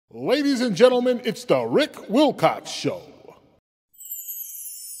Ladies and gentlemen, it's the Rick Wilcox Show.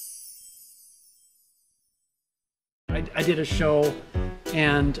 I did a show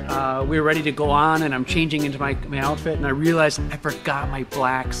and we were ready to go on and I'm changing into my outfit and I realized I forgot my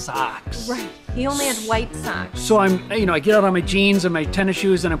black socks. Right. He only had white socks. So I get out on my jeans and my tennis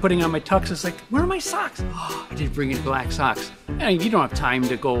shoes and I'm putting on my tux. It's like, where are my socks? Oh, I did bring in black socks. And you don't have time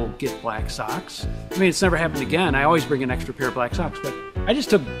to go get black socks. I mean, it's never happened again. I always bring an extra pair of black socks, but I just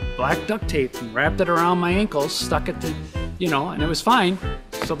took black duct tape and wrapped it around my ankles, stuck it to, and it was fine.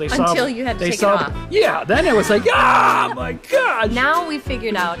 So they saw. Until you had to take it off. Yeah, then it was like, oh my gosh. Now we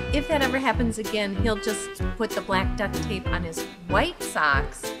figured out, if that ever happens again, he'll just put the black duct tape on his white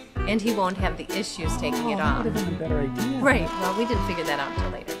socks and he won't have the issues taking it off. That would have been a better idea. Right, well, we didn't figure that out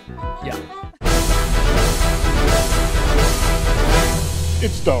until later. Yeah.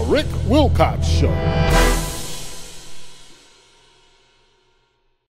 It's the Rick Wilcox Show.